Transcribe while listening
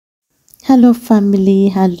Hello family,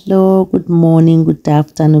 hello, good morning, good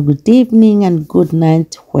afternoon, good evening and good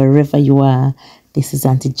night wherever you are. This is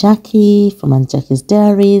Auntie Jackie from Auntie Jackie's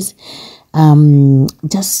Diaries.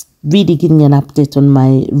 Just really giving an update on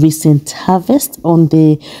my recent harvest on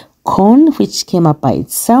the corn which came up by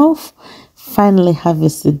itself. Finally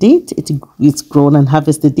harvested it. It's grown and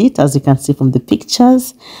harvested it, as you can see from the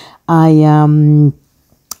pictures. I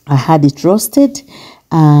had it roasted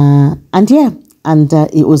and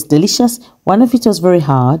it was delicious. One of it was very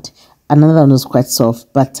hard, another one was quite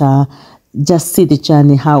soft, but just see the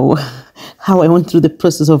journey, how I went through the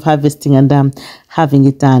process of harvesting and having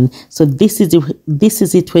it done. So this is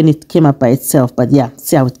it when it came up by itself, but yeah,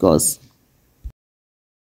 see how it goes.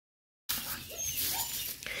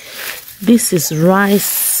 This is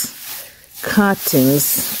rice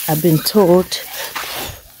cuttings. I've been told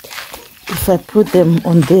if I put them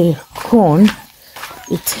on the corn,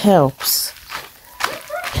 it helps.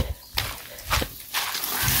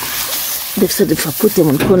 They said if I put them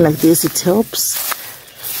on corn like this, it helps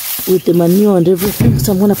with the manure and everything.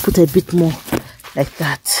 So I'm going to put a bit more like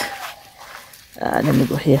that. Let me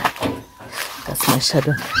go here. That's my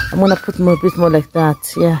shadow. I'm going to put a bit more like that.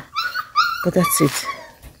 Yeah. But that's it.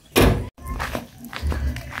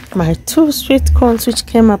 My 2 sweet corns which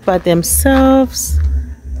came up by themselves.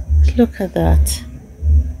 Look at that.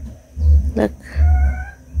 Look.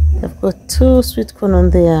 I've got 2 sweet corn on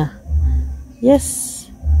there. Yes.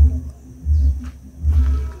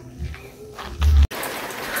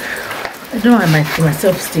 I don't know why I might give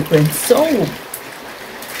myself stick when so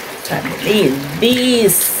family.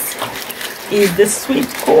 This is the sweet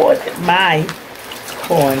corn, my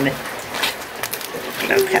corn.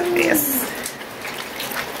 Look at this.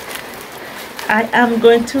 I am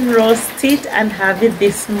going to roast it and have it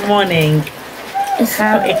this morning.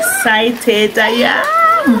 How excited I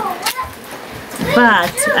am!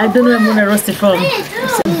 But I don't know where I'm gonna roast it from.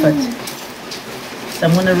 So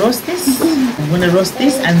I'm gonna roast this. I'm gonna roast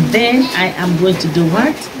this, and then I am going to do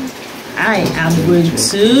what? I am going to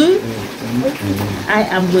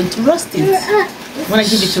roast it. I'm gonna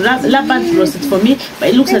give it to Laban to roast it for me, but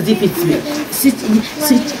it looks as if it's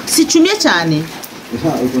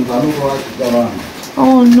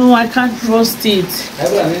oh no, I can't roast it.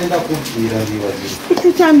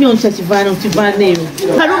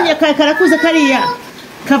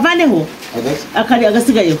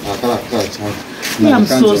 I'm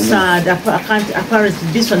so sad. I can't, apparently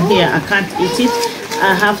this one here, I can't eat it.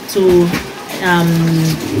 I have to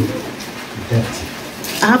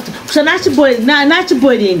so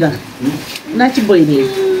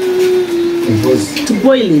to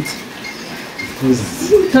boil it.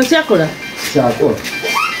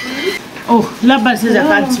 Oh, Laban says I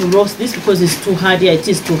can't roast this because it's too hard. Yeah, it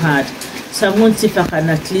is too hard. So I'm going to see if I can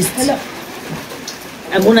at least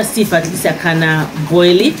I can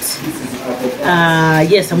boil it.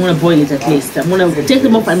 Yes, I'm going to boil it at least. I'm going to take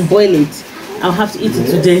them off and boil it. I'll have to eat it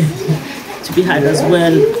today to be hard as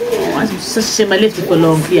well. Oh, it's such a shame I left it for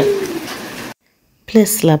long. Yeah.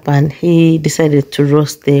 Bless Laban. He decided to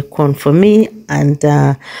roast the corn for me and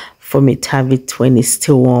for me to have it when it's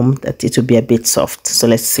still warm, that it will be a bit soft. So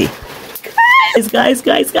let's see. Guys,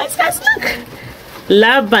 look.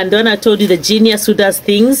 Laban, don't I told you the genius who does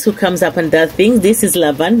things, who comes up and does things. This is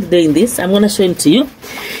Laban doing this. I'm going to show him to you.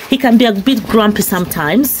 He can be a bit grumpy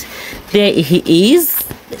sometimes. There he is.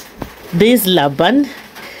 There's Laban.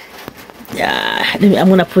 Let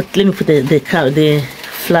me put the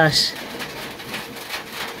flash.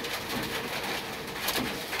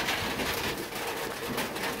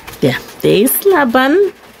 Yeah, there's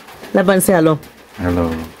Laban. Laban, say hello.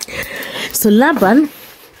 Hello. So Laban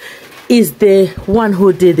is the one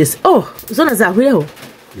who did this. Oh, zona za huyo.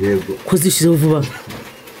 Yego.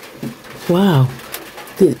 Wow.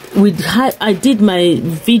 I did my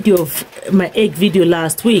video, my egg video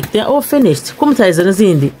last week. They're all finished. They're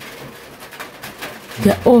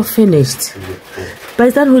all finished. But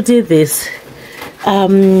it's that who did this.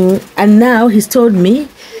 And now he's told me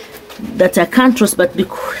that I can't roast, but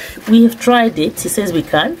we have tried it. He says we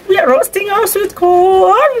can. We are roasting our sweet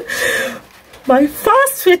corn. My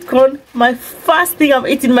first sweet corn, my first thing I've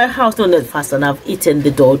eaten in my house. No, not the first one. I've eaten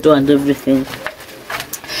the dodo and everything.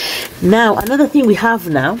 Now, another thing we have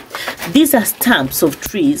now, these are stumps of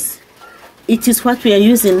trees. It is what we are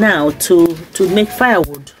using now to make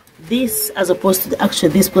firewood. This, as opposed to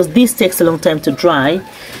this, because this takes a long time to dry.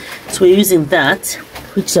 So we're using that,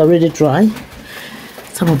 which is already dry.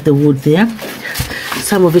 Some of the wood there.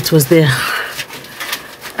 Some of it was there.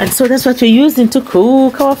 And so that's what we're using to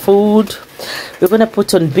cook our food. We're going to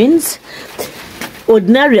put on beans.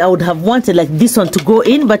 Ordinarily, I would have wanted like this one to go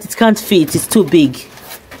in, but it can't fit. It's too big.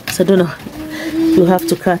 So I don't know. You have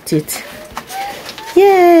to cut it.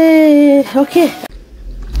 Yay! Okay.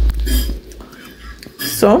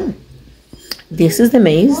 So this is the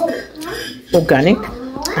maize, organic,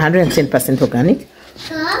 110% organic,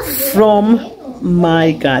 from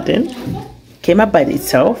my garden. Came up by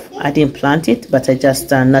itself. I didn't plant it, but I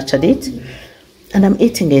just nurtured it, and I'm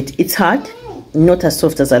eating it. It's hard, not as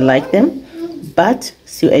soft as I like them, but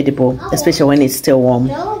still edible, especially when it's still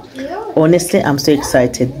warm. Honestly, I'm so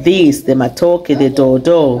excited. This, the matoke, the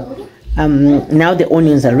dodo. Now the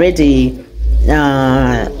onions are ready.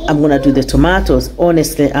 I'm gonna do the tomatoes.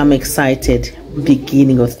 Honestly, I'm excited.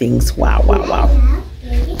 Beginning of things. Wow, wow, wow.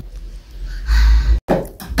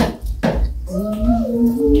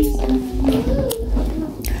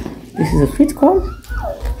 This is a sweet corn.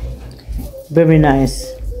 Very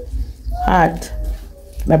nice. Hard,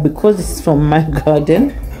 but because it's from my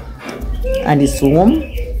garden and it's warm,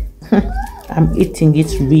 I'm eating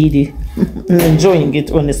it really. Enjoying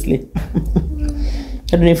it, honestly.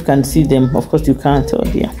 I don't know if you can see them. Of course you can't. Oh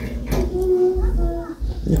dear.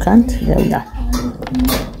 You can't? There we are.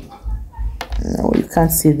 No, you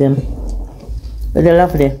can't see them. But they're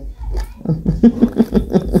lovely.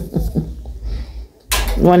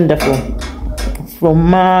 Wonderful. From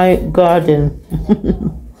my garden.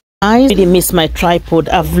 I really miss my tripod.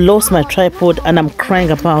 I've lost my tripod and I'm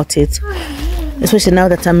crying about it. Especially now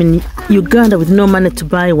that I'm in Uganda with no money to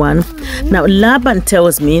buy one. Now Laban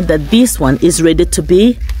tells me that this one is ready to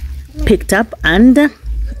be picked up and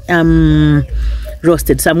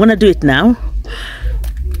roasted. So I'm gonna do it now.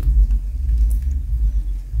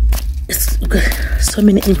 It's got so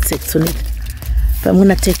many insects on it, but I'm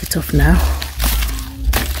gonna take it off now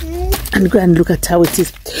and go and look at how it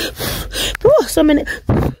is. Oh, so many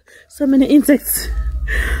insects.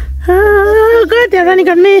 Oh God, they're running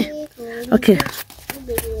on me. Okay,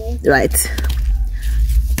 right,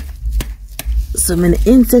 so many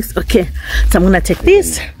insects. Okay, so I'm gonna take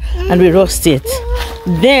this and we roast it.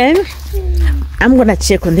 Then I'm gonna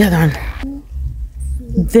check on the other one.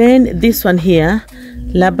 Then this one here,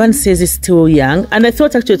 Laban says it's still young, and I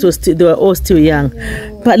thought actually they were all still young.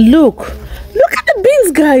 But look at the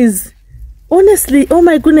beans, guys. Honestly, oh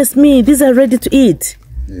my goodness me, these are ready to eat.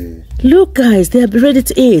 Look, guys, they are ready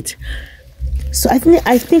to eat. So I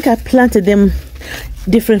think I planted them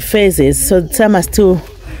different phases. So some are still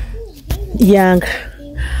young,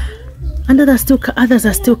 and others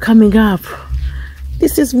are still coming up.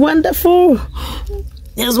 This is wonderful.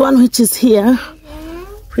 There's one which is here,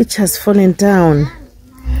 which has fallen down.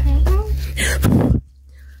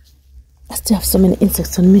 I still have so many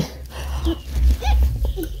insects on me.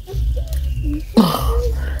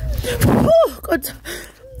 Oh God!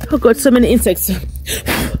 Oh God! So many insects.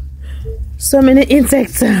 So many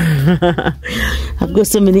insects. I've got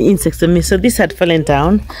so many insects on me. So this had fallen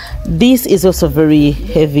down. This is also very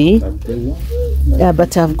heavy.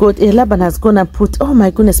 But I've got Laban has gone and put, oh my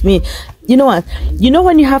goodness me. You know what? You know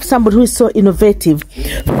when you have somebody who is so innovative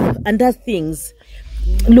and does things.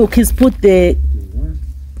 Look, he's put the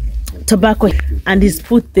tobacco and he's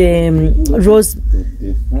put the rose.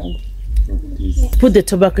 Put the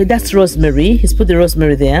tobacco. That's rosemary. He's put the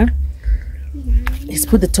rosemary there. He's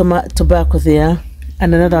put the tobacco there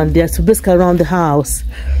and another one there. So basically around the house.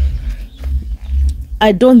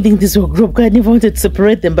 I don't think this will grow because I never wanted to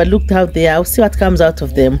separate them, but look how they are. I'll see what comes out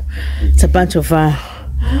of them. It's a bunch of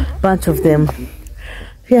them.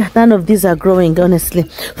 Yeah, none of these are growing, honestly.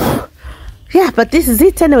 Yeah, but this is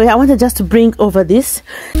it anyway. I wanted just to bring over this.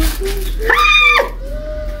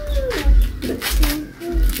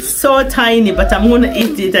 So tiny, but I'm gonna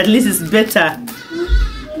eat it. At least it's better.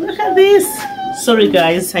 Look at this. Sorry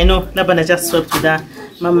guys, I know Laban just swept with that.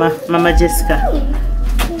 Mama Jessica.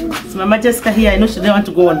 It's Mama Jessica here. I know she didn't want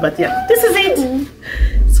to go on, but yeah, this is it.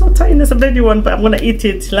 So tiny, it's a baby one, but I'm gonna eat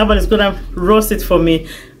it. Laban is gonna roast it for me.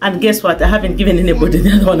 And guess what? I haven't given anybody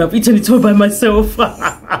the other one. I've eaten it all by myself.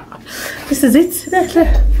 This is it.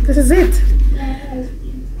 This is it.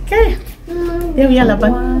 Okay. There we are,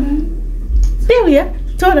 Laban. There we are.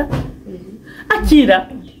 Tora. Akira.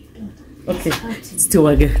 Okay. Still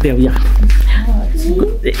again. There we are.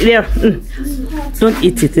 There. Don't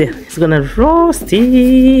eat it there. It's gonna roast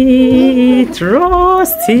it.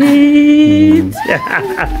 Roast it.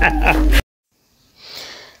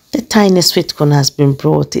 The tiny sweet corn has been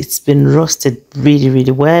brought. It's been roasted really,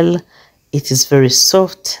 really well. It is very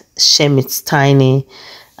soft. Shame it's tiny.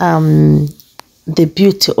 The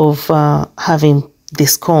beauty of having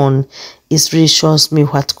this corn is really shows me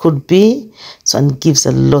what could be, so and gives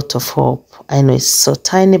a lot of hope. I know it's so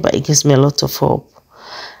tiny, but it gives me a lot of hope.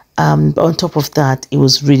 But on top of that, it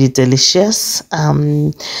was really delicious.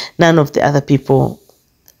 None of the other people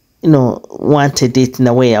wanted it in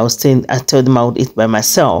a way. I told them I would eat by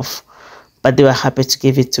myself, but they were happy to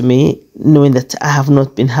give it to me, knowing that I have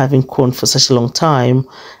not been having corn for such a long time,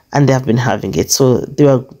 and they have been having it. So they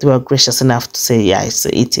were gracious enough to say, yeah, so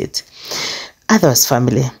eat it. Otherwise,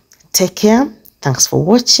 family, take care. Thanks for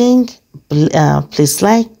watching. Please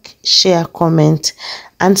like, share, comment,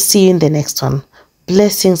 and see you in the next one.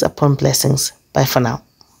 Blessings upon blessings. Bye for now.